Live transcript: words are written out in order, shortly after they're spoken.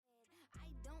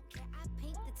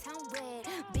town red.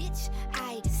 Bitch,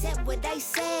 I said what I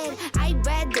said. I'd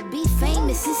rather be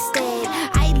famous instead.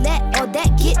 I let all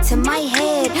that get to my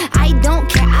head. I don't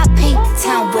care, I paint the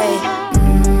town red.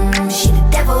 She the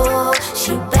devil,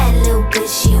 she a bad little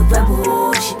bitch, she a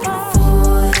rebel. She bring the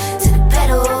foot to the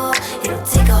pedal. It'll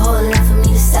take a whole lot for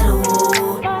me to settle.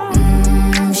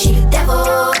 She the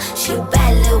devil, she a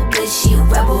bad little bitch, she a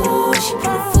rebel. She bring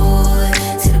the foot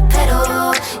to the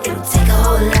pedal. It'll take a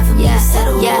whole lot for me to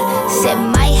settle. Yeah, said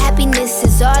my happiness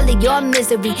is all of your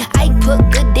misery. I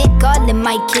put good dick all in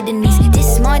my kidneys.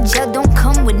 This small gel don't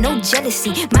come with no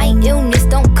jealousy. My illness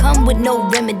don't come with no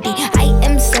remedy. I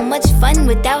am so much fun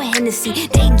without Hennessy.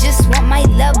 They just want my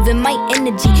love and my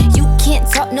energy. You can't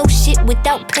talk no shit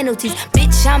without penalties.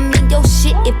 Bitch, I'm in your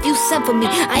shit if you send for me.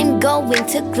 I'm going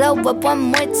to glow up one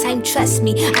more time, trust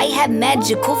me. I have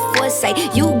magical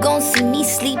foresight. You gon' see me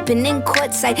sleeping in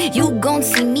courtside. You gon'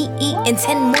 see me eating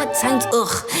 10 more times,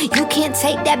 ugh. You can't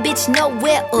take that bitch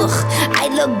nowhere, ugh. I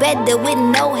look better with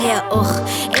no hair, ugh.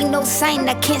 Ain't no sign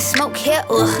I can't smoke hair,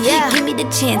 ugh. Yeah. Give me the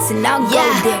chance and I'll go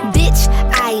there. Bitch,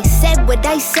 I said what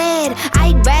I said.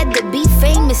 I'd rather be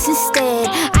famous instead.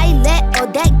 I let all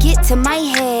that get to my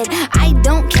head. I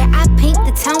don't care, I paint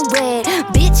the town red.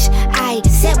 Bitch, I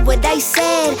said what I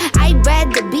said. I'd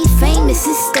rather be famous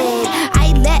instead.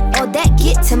 I let all that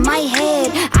get to my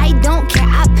head. I don't care,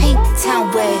 I paint the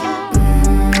town red.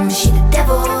 She the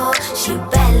devil, she a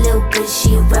bad little bitch,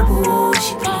 she a rebel.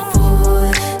 She bring the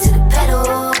foot to the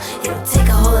pedal. It'll take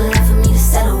a whole lot for me to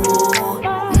settle.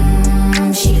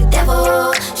 She the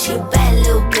devil, she a bad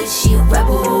little bitch, she a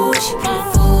rebel. She bring the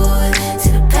foot to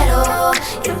the pedal.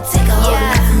 It'll take a whole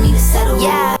lot for me to settle.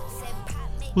 Yeah.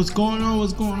 What's going on?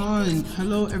 What's going on?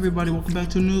 Hello, everybody. Welcome back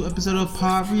to a new episode of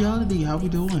Pod Reality. How we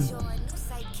doing?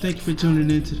 Thank you for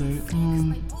tuning in today.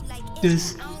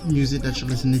 This music that you're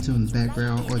listening to in the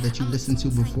background, or that you listened to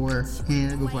before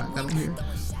I got on here,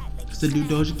 it's the new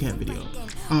Doja Cat video.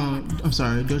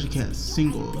 Doja Cat's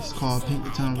single. It's called Paint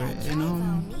the Town Red.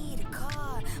 And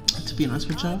to be honest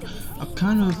with y'all, I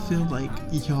kind of feel like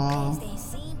y'all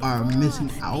are missing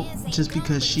out just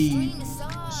because she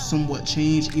somewhat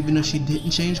changed, even though she didn't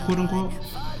change, quote unquote.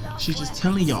 She's just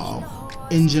telling y'all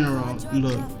in general,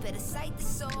 look,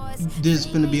 there's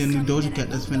gonna be a new Doja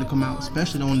Cat that's gonna come out,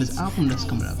 especially on this album that's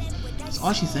coming up. That's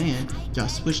all she's saying. Y'all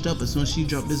switched up as soon as she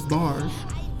dropped this bar.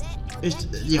 It's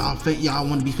y'all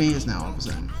want to be fans now all of a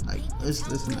sudden. Like let's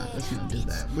not do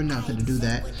that. We're not gonna do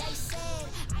that.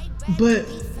 But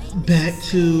back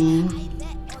to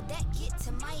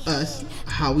us.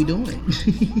 How we doing?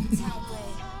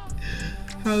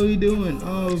 How we doing?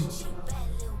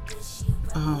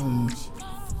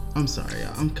 I'm sorry,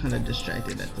 y'all. I'm kind of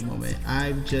distracted at the moment.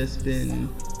 I've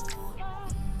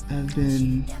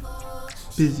been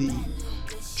busy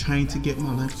trying to get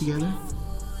my life together,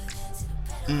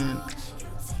 and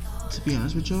to be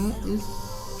honest with y'all, it's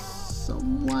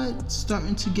somewhat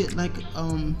starting to get like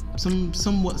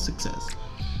somewhat success.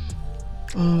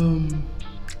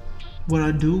 What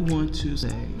I do want to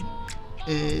say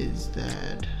is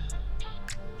that,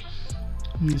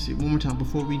 let me see one more time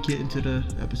before we get into the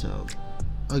episode.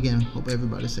 Again, hope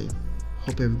everybody's safe.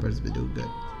 Hope everybody's been doing good.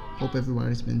 Hope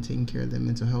everybody's been taking care of their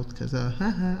mental health, because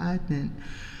I didn't.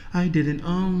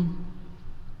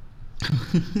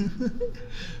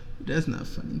 That's not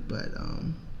funny, but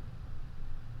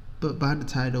by the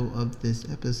title of this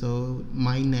episode,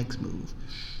 my next move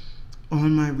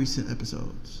on my recent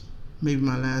episodes, maybe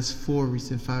my last 5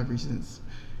 recent,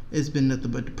 it's been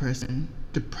nothing but depression,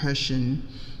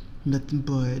 nothing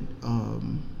but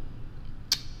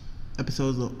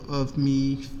episodes of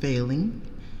me failing,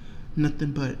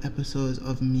 nothing but episodes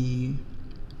of me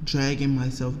dragging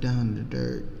myself down in the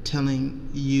dirt, telling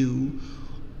you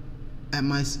and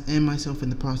myself in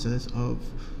the process of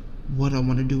what I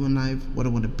want to do in life, what I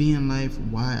want to be in life,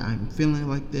 why I'm feeling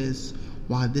like this,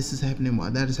 why this is happening,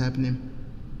 why that is happening.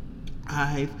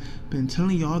 I've been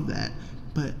telling y'all that,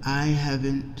 but I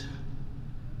haven't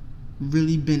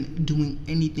really been doing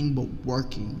anything but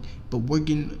working.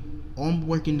 All I'm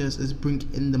working does is bring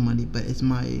in the money, but it's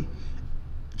my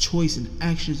choice and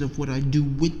actions of what I do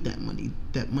with that money.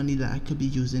 That money that I could be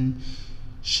using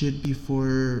should be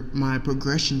for my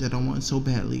progression that I want so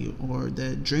badly, or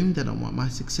that dream that I want, my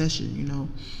succession, you know.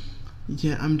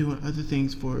 Yeah, I'm doing other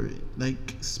things for it,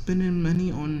 like spending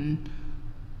money on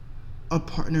a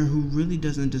partner who really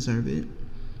doesn't deserve it.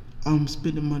 I'm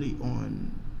spending money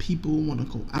on people who want to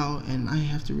go out, and I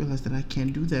have to realize that I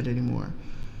can't do that anymore.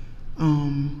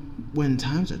 When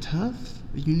times are tough,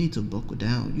 you need to buckle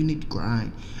down. You need to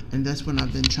grind, and that's what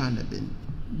I've been trying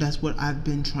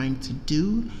to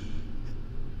do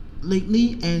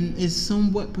lately, and it's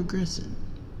somewhat progressing.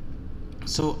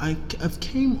 So I've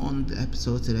came on the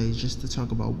episode today just to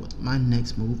talk about what my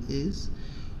next move is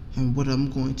and what I'm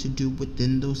going to do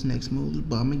within those next moves.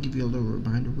 But I'm gonna give you a little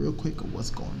reminder real quick of what's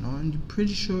going on. I'm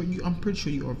pretty sure you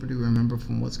already remember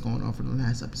from what's going on from the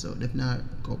last episode. If not,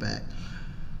 go back.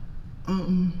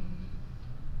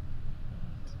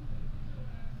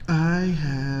 I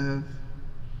have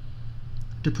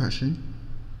depression,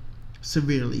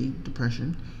 severely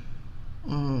depression.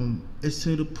 It's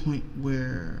to the point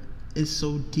where it's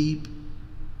so deep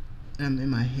and I'm in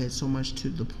my head so much to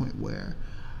the point where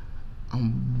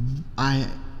I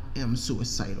am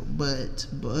suicidal. But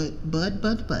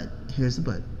here's the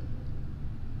but.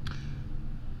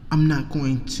 I'm not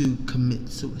going to commit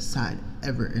suicide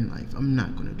ever in life. I'm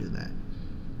not going to do that.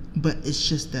 But it's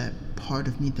just that part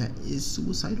of me that is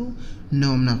suicidal.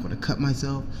 No, I'm not going to cut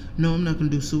myself. No, I'm not going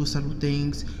to do suicidal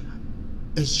things.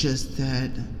 It's just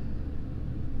that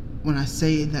when I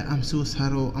say that I'm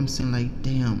suicidal, I'm saying like,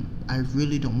 damn, I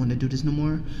really don't want to do this no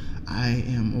more. I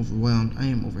am overwhelmed. I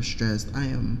am overstressed.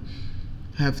 I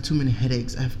have too many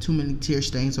headaches. I have too many tear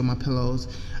stains on my pillows.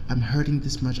 I'm hurting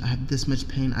this much. I have this much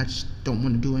pain. I just don't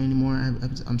want to do it anymore.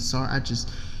 I'm sorry.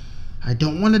 I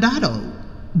don't want to die though.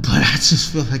 But I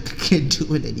just feel like I can't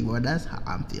do it anymore. That's how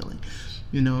I'm feeling.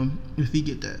 If you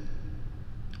get that.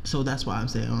 So that's why I'm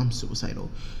saying I'm suicidal.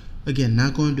 Again,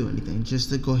 not going to do anything. Just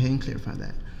to go ahead and clarify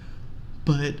that.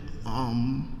 But I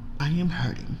am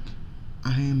hurting.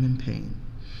 I am in pain.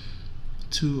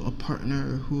 To a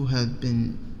partner who has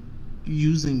been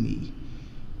using me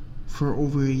for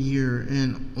over a year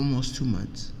and almost 2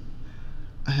 months.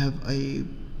 I have a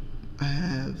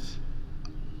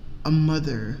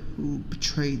mother who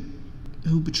betrayed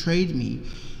me,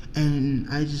 and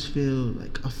I just feel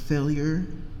like a failure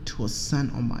to a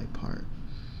son on my part.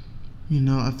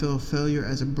 I feel a failure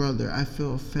as a brother. I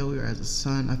feel a failure as a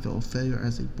son. I feel a failure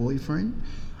as a boyfriend.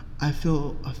 I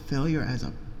feel a failure as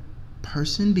a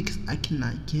person because I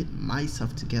cannot get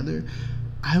myself together.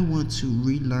 I want to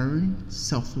relearn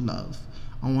self-love.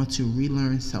 I want to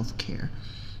relearn self-care.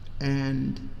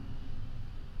 And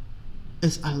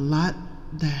it's a lot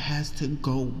that has to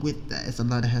go with that. It's a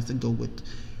lot that has to go with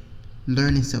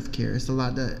learning self-care. It's a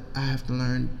lot that I have to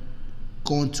learn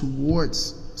going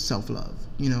towards self-love.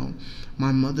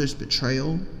 My mother's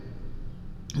betrayal,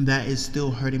 that is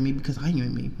still hurting me because I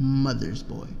am a mother's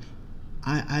boy.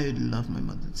 I love my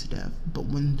mother to death. But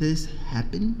when this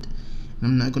happened, and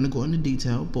I'm not going to go into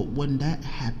detail, but when that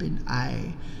happened,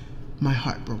 my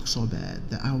heart broke so bad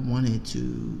that I wanted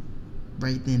to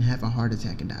right then have a heart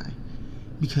attack and die.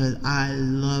 Because I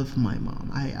love my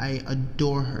mom. I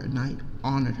adore her and I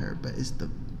honored her. But it's the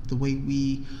way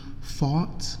we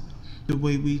fought, the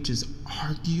way we just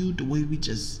argued, the way we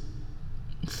just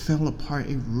fell apart.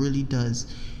 It really does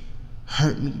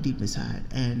hurt me deep inside.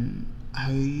 And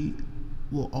I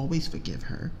will always forgive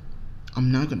her.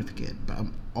 I'm not going to forget, but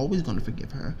I'm always going to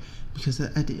forgive her. Because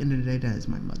at the end of the day, that is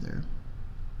my mother.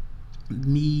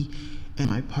 Me and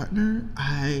my partner,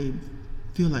 I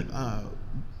feel like a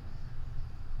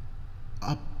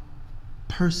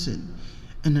person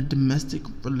in a domestic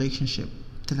relationship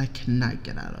that I cannot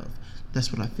get out of.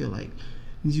 That's what I feel like.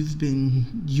 You've been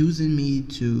using me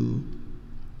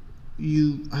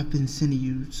I've been sending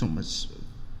you so much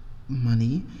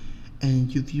money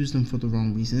and you've used them for the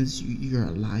wrong reasons. You're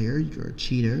a liar, you're a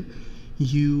cheater.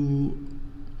 You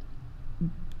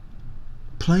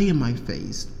play in my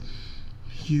face.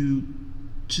 You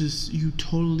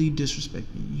totally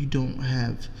disrespect me. You don't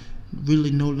have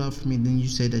really no love for me than you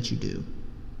say that you do.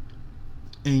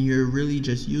 And you're really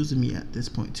just using me at this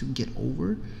point to get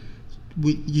over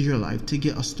with your life, to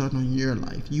get a start on your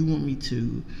life. You want me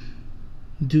to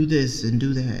do this and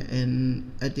do that,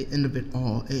 and at the end of it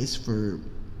all, it's for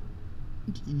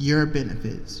your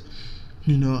benefits.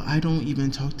 I don't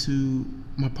even talk to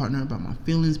my partner about my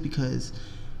feelings because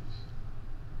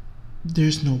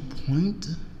there's no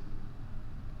point.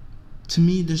 To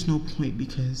me, there's no point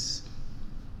because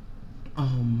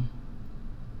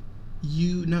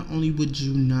you not only would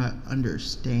you not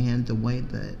understand the way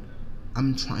that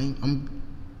I'm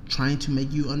trying to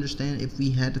make you understand if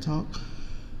we had to talk,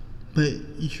 but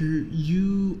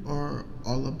you are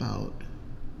all about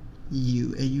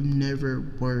you and you never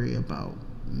worry about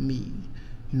me.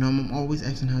 I'm always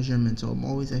asking how's your mental. I'm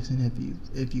always asking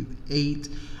if you ate.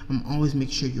 I'm always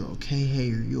making sure you're okay.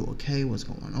 Hey, are you okay? What's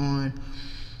going on?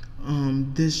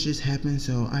 This just happened,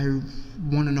 so I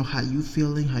want to know how you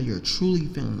feeling, how you're truly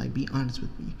feeling. Like, be honest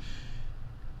with me.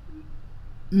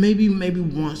 Maybe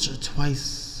once or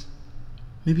twice,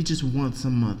 maybe just once a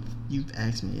month, you've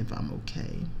asked me if I'm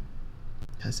okay.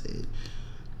 That's it.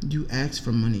 You ask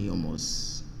for money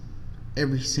almost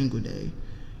every single day.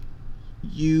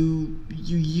 you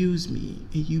use me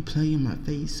and you play in my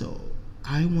face, so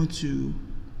I want to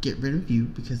get rid of you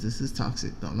because this is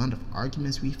toxic. The amount of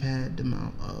arguments we've had, the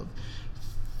amount of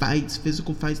fights,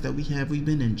 physical fights that we have, we've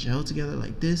been in jail together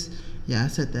like this. Yeah, I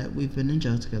said that, we've been in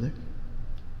jail together.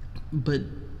 But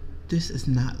this is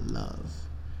not love.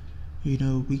 You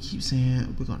know, we keep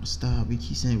saying we're gonna stop. We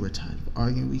keep saying we're tired of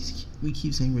arguing. We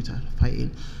keep saying we're tired of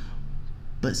fighting.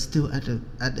 But still, at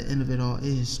the end of it all, it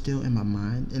is still in my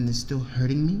mind and it's still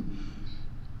hurting me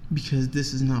because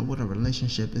this is not what a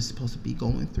relationship is supposed to be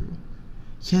going through.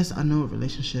 Yes, I know a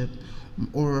relationship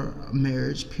or a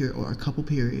marriage period or a couple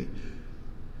period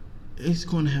is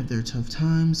going to have their tough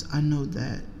times. I know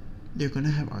that they're going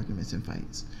to have arguments and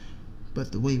fights.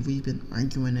 But the way we've been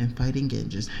arguing and fighting and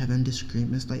just having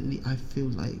disagreements lately, I feel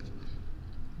like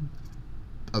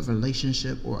a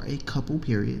relationship or a couple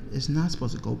period is not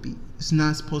supposed to it's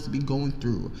not supposed to be going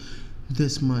through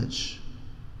this much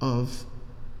of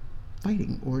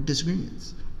fighting or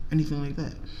disagreements, anything like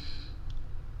that.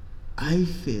 I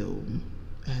feel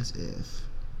as if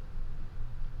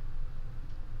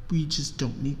we just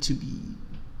don't need to be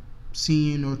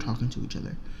seeing or talking to each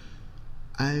other.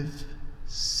 I've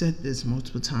said this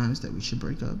multiple times that we should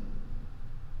break up.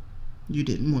 You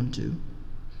didn't want to.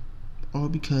 All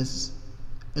because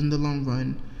in the long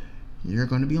run, you're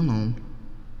going to be alone.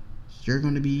 You're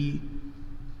going to be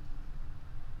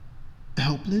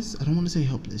helpless. I don't want to say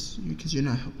helpless because you're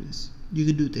not helpless. You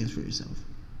can do things for yourself.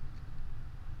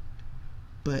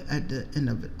 But at the end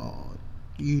of it all,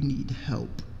 you need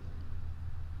help.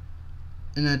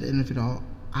 And at the end of it all,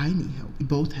 I need help. We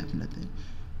both have nothing.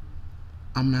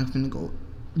 I'm not going to go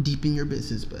deep in your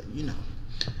business, but you know.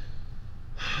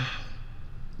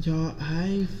 Y'all,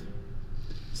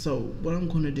 so what I'm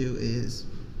going to do is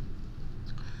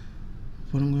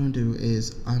I'm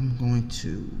going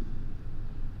to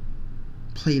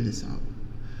play this out.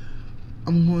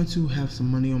 I'm going to have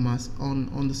some money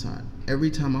on the side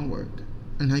every time I work,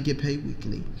 and I get paid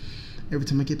weekly. Every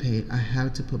time I get paid, I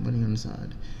have to put money on the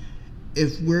side.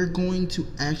 If we're going to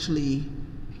actually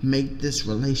make this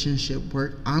relationship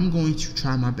work, I'm going to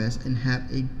try my best and have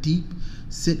a deep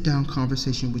sit-down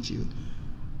conversation with you.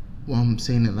 Well, I'm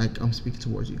saying it like I'm speaking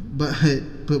towards you, but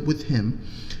with him,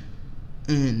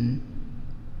 and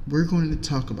we're going to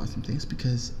talk about some things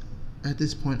because at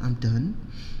this point I'm done,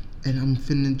 and I'm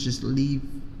finna just leave.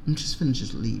 I'm just finna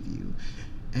just leave you,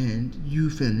 and you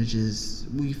finna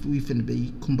just we finna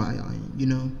be kumbaya, you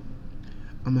know.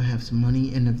 I'm gonna have some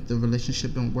money, and if the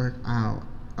relationship don't work, I'll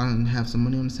have some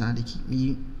money on the side to keep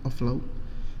me afloat,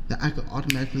 that I could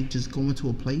automatically just go into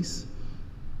a place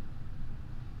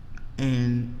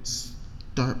and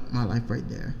start my life right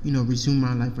there. You know, resume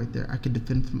my life right there. I could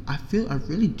defend from. I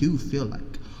really do feel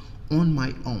like on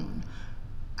my own,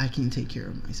 I can take care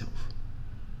of myself.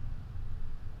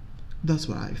 That's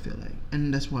what I feel like,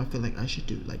 and that's what I feel like I should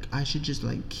do. Like, I should just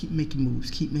like keep making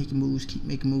moves,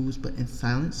 but in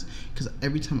silence. Because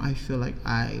every time I feel like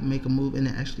I make a move and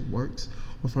it actually works,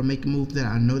 or if I make a move that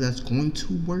I know that's going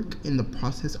to work, in the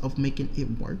process of making it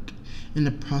work, in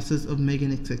the process of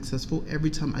making it successful, every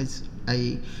time I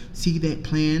see that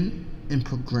plan and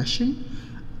progression,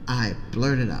 I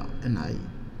blurt it out and I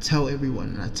tell everyone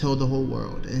and I tell the whole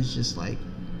world, and it's just like,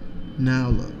 now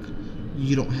look,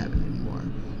 you don't have it anymore.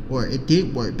 Or it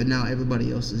did work, but now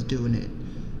everybody else is doing it.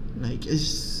 Like,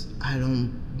 I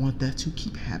don't want that to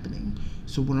keep happening.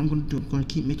 So what I'm going to do, I'm going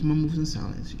to keep making my moves in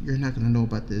silence. You're not going to know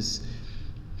about this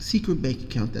secret bank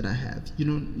account that I have. You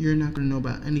know, you're not going to know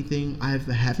about anything. I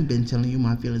haven't been telling you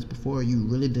my feelings before. You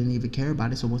really didn't even care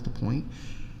about it, so what's the point?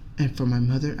 And for my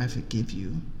mother, I forgive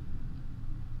you.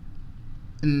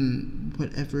 And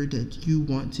whatever that you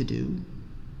want to do,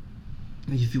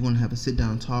 if you want to have a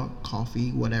sit-down talk,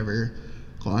 coffee, whatever,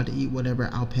 go out to eat, whatever,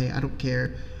 I'll pay. I don't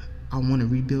care. I want to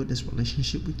rebuild this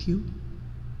relationship with you,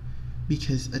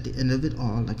 because at the end of it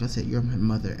all, like I said, you're my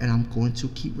mother, and I'm going to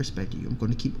keep respecting you. I'm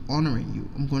going to keep honoring you.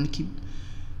 I'm going to keep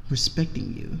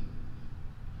respecting you,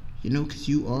 you know, because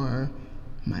you are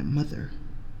my mother.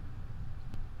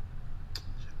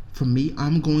 For me,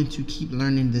 I'm going to keep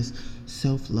learning this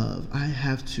self-love. I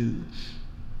have to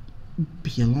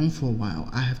be alone for a while.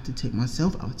 I have to take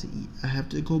myself out to eat. I have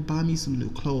to go buy me some new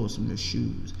clothes, some new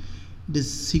shoes.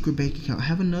 This secret bank account,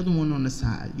 have another one on the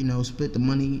side, you know, split the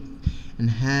money in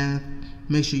half.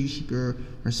 Make sure you keep your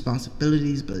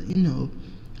responsibilities, but you know,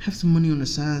 have some money on the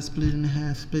side, split it in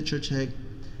half, split your check.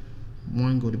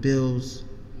 One go to bills,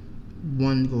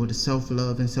 one go to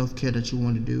self-love and self-care that you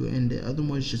want to do, and the other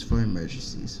one is just for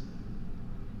emergencies,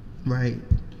 right?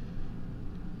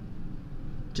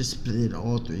 Just split it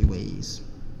all 3 ways,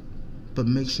 but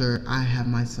make sure I have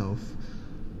myself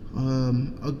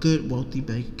a good wealthy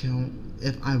bank account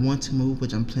if I want to move,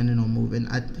 which I'm planning on moving.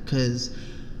 Because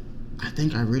I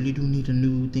think I really do need a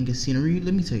new thing of scenery.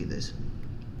 Let me tell you this,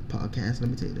 podcast. Let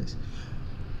me tell you this.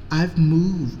 I've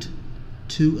moved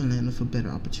to Atlanta for better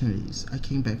opportunities. I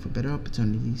came back for better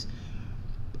opportunities,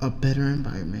 a better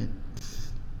environment,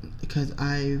 because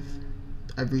I've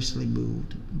recently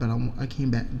moved, but I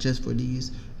came back just for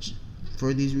these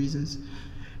reasons.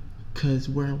 Because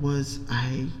where I was,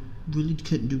 I really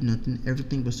couldn't do nothing.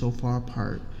 Everything was so far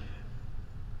apart.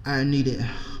 I needed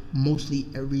mostly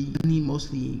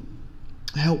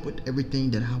help with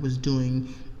everything that I was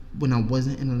doing when I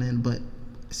wasn't in Atlanta. But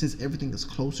since everything is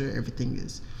closer, everything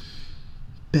is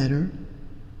better.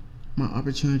 My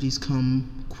opportunities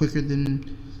come quicker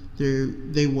than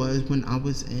they was when I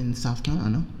was in South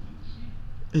Carolina.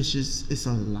 It's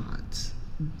a lot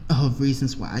of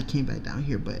reasons why I came back down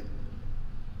here, but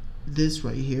this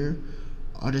right here,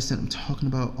 all this that I'm talking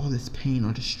about, all this pain,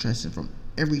 all this stress from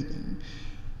everything,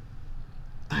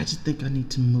 I just think I need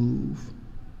to move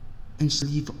and just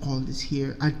leave all this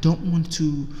here. I've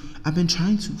been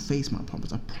trying to face my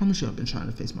problems. I promise you I've been trying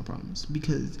to face my problems,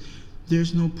 because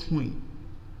there's no point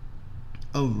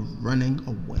of running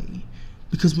away.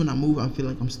 Because when I move, I feel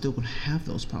like I'm still going to have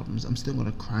those problems. I'm still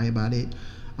going to cry about it.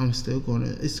 It's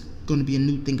going to be a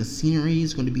new thing of scenery.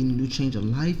 It's going to be a new change of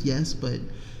life, yes, but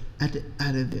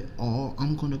out of it all,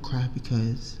 I'm going to cry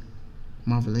because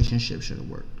my relationship should have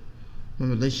worked. My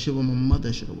relationship with my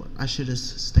mother should have worked. I should have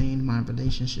sustained my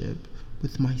relationship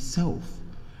with myself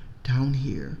down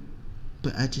here,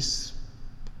 but I just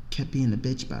kept being a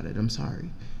bitch about it. I'm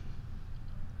sorry.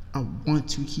 I want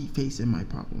to keep facing my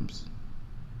problems,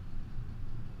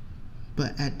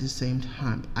 but at the same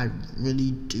time, I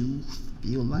really do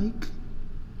feel like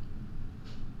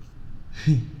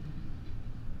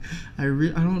I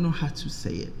don't know how to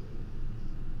say it.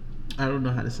 I don't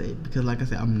know how to say it, because like I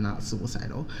said, I'm not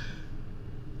suicidal.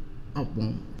 I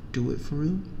won't do it for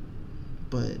real,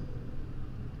 but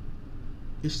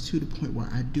it's to the point where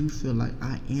I do feel like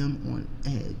I am on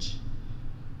edge.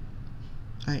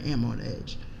 I am on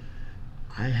edge.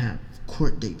 I have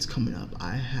court dates coming up.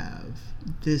 I have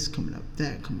this coming up,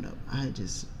 that coming up.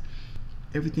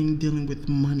 Everything dealing with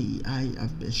money,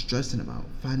 I've been stressing about.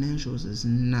 Financials is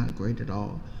not great at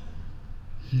all.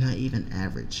 Not even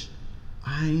average.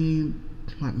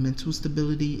 My mental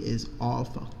stability is all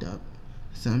fucked up.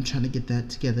 So I'm trying to get that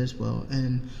together as well.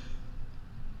 And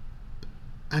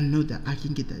I know that I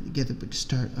can get that together with the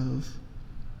start of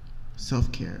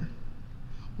self-care,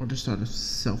 or the start of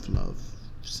self-love,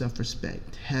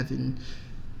 self-respect,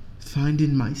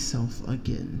 finding myself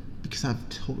again, because I've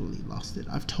totally lost it.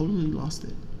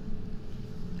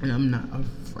 And I'm not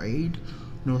afraid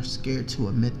nor scared to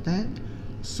admit that.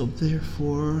 So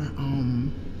therefore,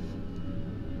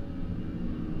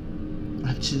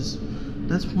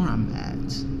 that's where I'm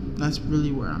at. That's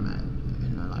really where I'm at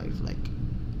in my life. Like,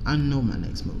 I know my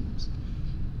next moves.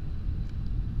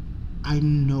 I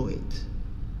know it.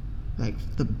 Like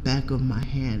the back of my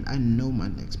hand, I know my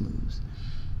next moves.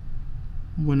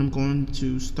 When I'm going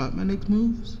to start my next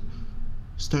moves,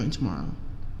 starting tomorrow.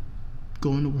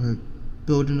 Going to work,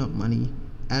 building up money,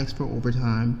 ask for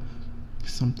overtime,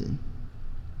 something.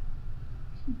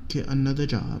 Get another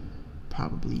job,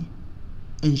 probably.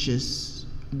 And just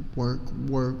work.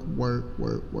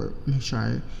 Make sure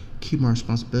I keep my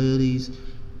responsibilities.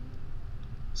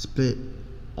 Split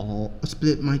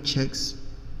my checks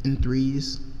in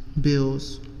threes.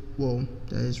 Bills, well,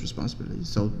 that is responsibility.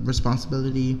 So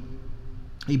responsibility,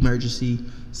 emergency,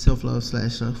 self-love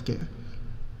 / self-care.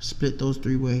 Split those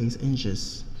 3 ways and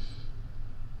just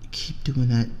keep doing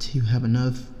that till you have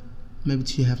enough. Maybe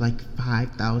till you have like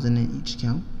 5,000 in each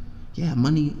account. Yeah,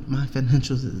 my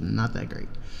financials is not that great.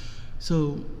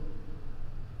 So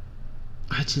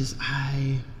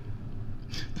I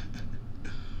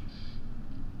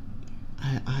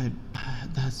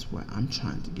that's what I'm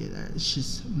trying to get at. It's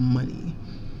just money,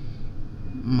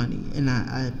 and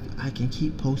I can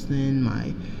keep posting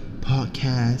my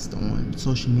podcast on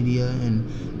social media and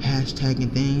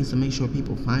hashtagging things to make sure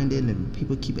people find it and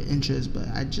people keep an interest. But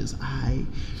I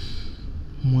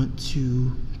want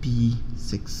to be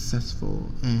successful,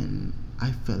 and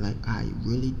I feel like I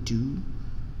really do.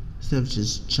 Instead of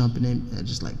just jumping in and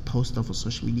just like post stuff on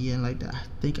social media and like that, I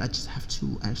think I just have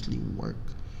to actually work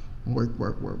for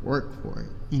it.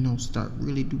 You know, start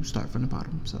from the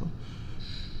bottom. So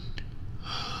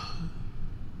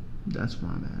that's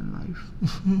where I'm at in life.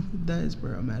 That is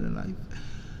where I'm at in life.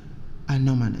 I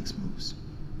know my next moves,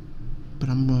 but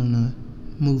I'm gonna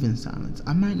move in silence.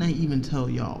 I might not even tell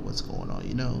y'all what's going on,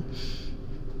 you know.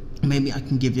 Maybe I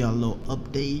can give y'all a little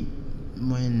update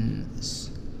when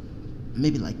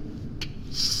maybe like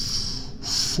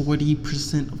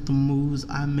 40% of the moves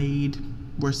I made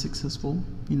were successful,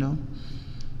 you know.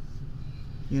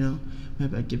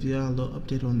 Maybe I'll give you all a little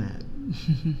update on that.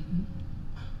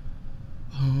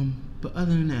 But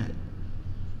other than that,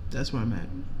 that's where I'm at.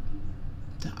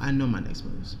 I know my next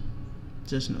moves.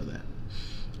 Just know that.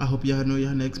 I hope y'all know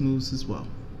your next moves as well.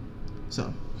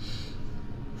 So,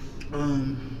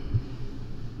 I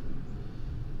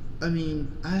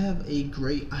mean,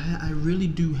 I really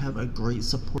do have a great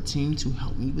support team to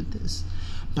help me with this.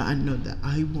 But I know that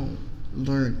I won't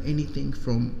learn anything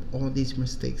from all these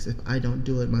mistakes if I don't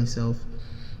do it myself.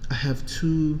 I have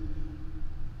three.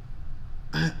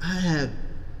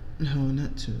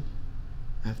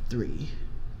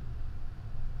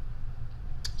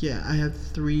 Yeah, I have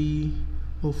 3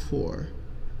 or 4.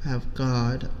 I have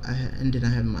God, and then I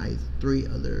have my 3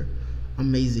 other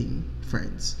amazing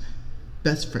friends,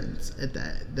 best friends at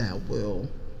that will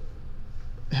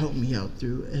help me out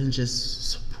through and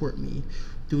just support me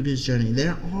through this journey.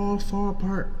 They're all far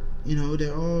apart,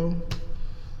 they're all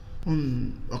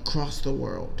across the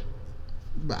world,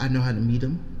 but I know how to meet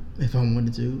them if I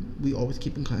wanted to. We always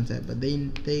keep in contact, but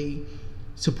they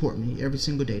support me every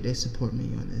single day. They support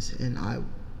me on this, and I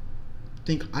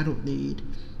think I don't need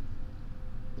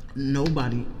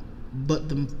nobody but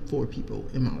them 4 people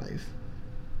in my life,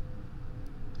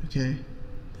 okay,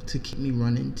 to keep me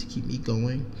running, to keep me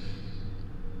going.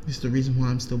 It's the reason why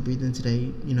I'm still breathing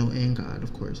today, and God,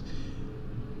 of course.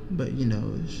 But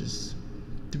it's just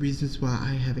the reasons why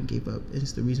I haven't gave up.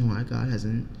 It's the reason why God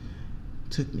hasn't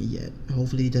took me yet.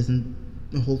 Hopefully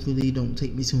he don't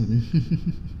take me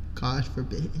soon. God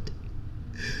forbid.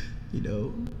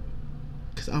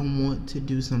 Because I want to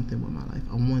do something with my life.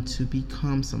 I want to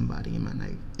become somebody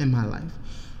in my life.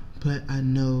 But I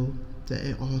know that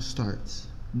it all starts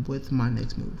with my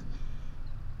next move.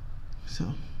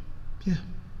 So, yeah.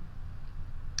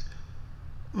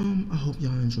 I hope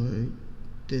y'all enjoyed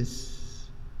this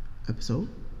episode.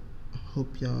 I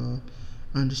hope y'all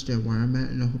understand where I'm at,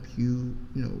 and I hope you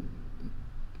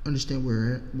understand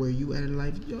where you at in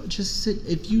life. Y'all just sit.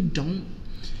 If you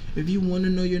want to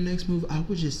know your next move, I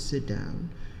would just sit down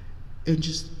and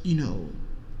just,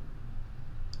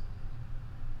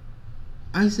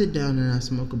 I sit down and I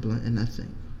smoke a blunt and I think.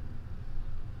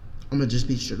 I'm going to just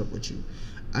be straight up with you.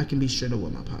 I can be straight up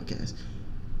with my podcast.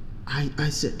 I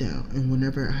sit down, and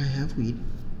whenever I have weed,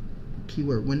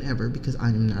 keyword whenever, because I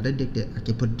am not addicted, I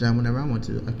can put it down whenever I want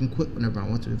to. I can quit whenever I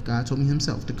want to. If God told me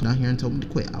himself to come out here and told me to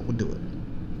quit, I would do it.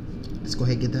 Let's go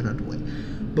ahead and get that out of the way.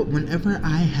 But whenever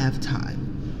I have time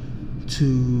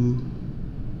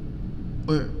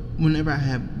or whenever I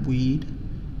have weed,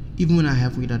 even when I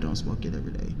have weed, I don't smoke it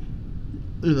every day.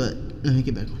 But let me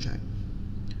get back on track.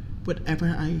 Whenever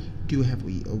I do have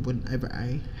weed, or whenever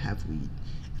I have weed,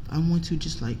 if I want to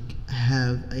just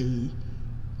have a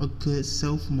good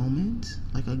self moment,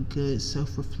 like a good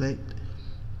self-reflect,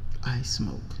 I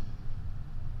smoke.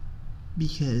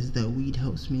 Because that weed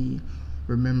helps me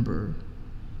remember,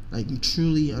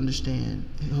 truly understand.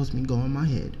 It helps me go in my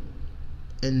head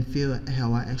and feel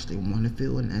how I actually want to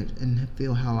feel, and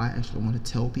feel how I actually want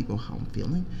to tell people how I'm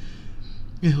feeling.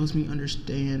 It helps me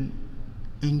understand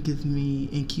and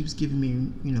keeps giving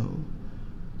me,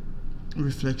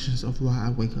 reflections of why I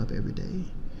wake up every day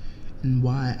and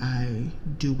why I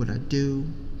do what I do.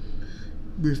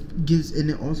 And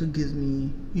it also gives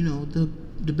me,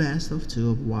 the bad stuff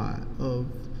too of why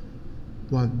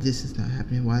this is not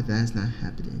happening, why that's not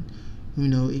happening.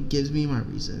 It gives me my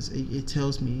reasons. It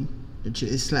tells me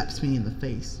it slaps me in the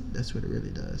face. That's what it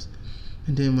really does.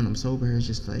 And then when I'm sober, it's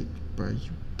just like, bro, you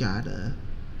gotta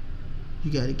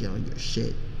get on your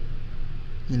shit.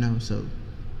 So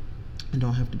it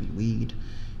don't have to be weed.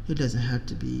 It doesn't have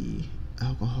to be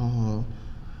alcohol.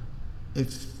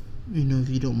 If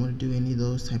you don't want to do any of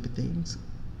those type of things.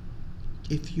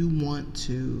 If you want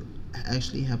to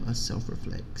actually have a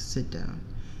self-reflect, sit down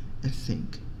and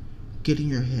think. Get in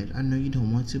your head. I know you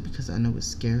don't want to, because I know it's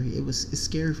scary. It's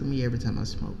scary for me every time I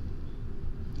smoke.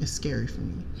 It's scary for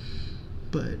me.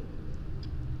 But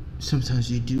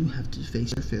sometimes you do have to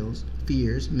face your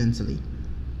fears mentally.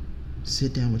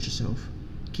 Sit down with yourself.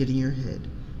 Get in your head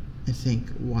and think,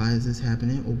 why is this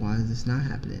happening, or why is this not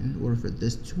happening? In order for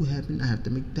this to happen, I have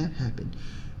to make that happen.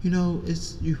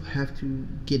 You have to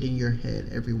get in your head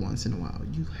every once in a while.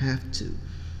 You have to.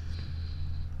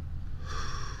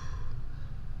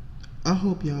 I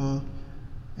hope y'all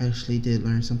actually did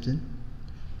learn something,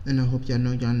 and I hope y'all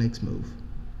know y'all next move,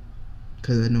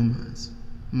 because I know mine's.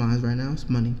 Mine's right now is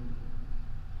money.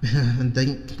 I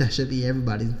think that should be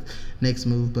everybody's next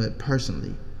move, but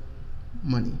personally,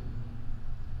 money.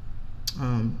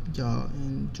 Y'all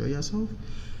enjoy yourself.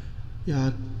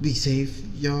 Y'all be safe.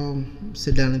 Y'all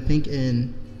sit down and think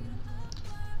and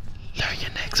learn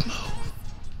your next move.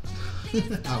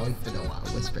 I always forget why I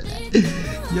whisper that.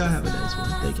 Y'all have a nice one.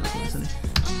 Thank y'all for listening.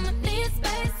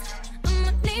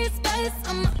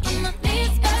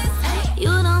 You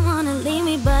don't wanna leave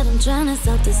me, but I'm trying to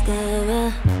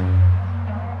self-discover.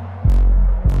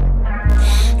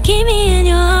 Keep me in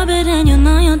your orbit and you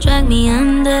know you'll drag me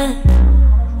under.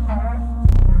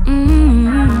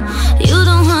 You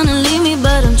don't wanna leave me,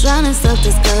 but I'm trying to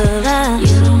self-discover.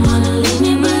 You don't wanna leave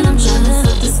me, but I'm trying to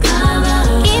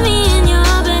self-discover. Keep me in your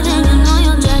orbit and you know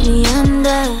you'll drag me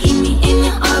under. Keep me in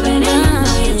your orbit and you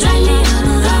know you'll drag me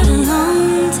under. Driving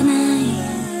home tonight.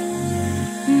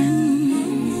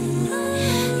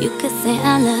 You could say I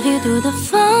love you through the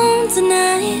phone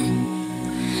tonight.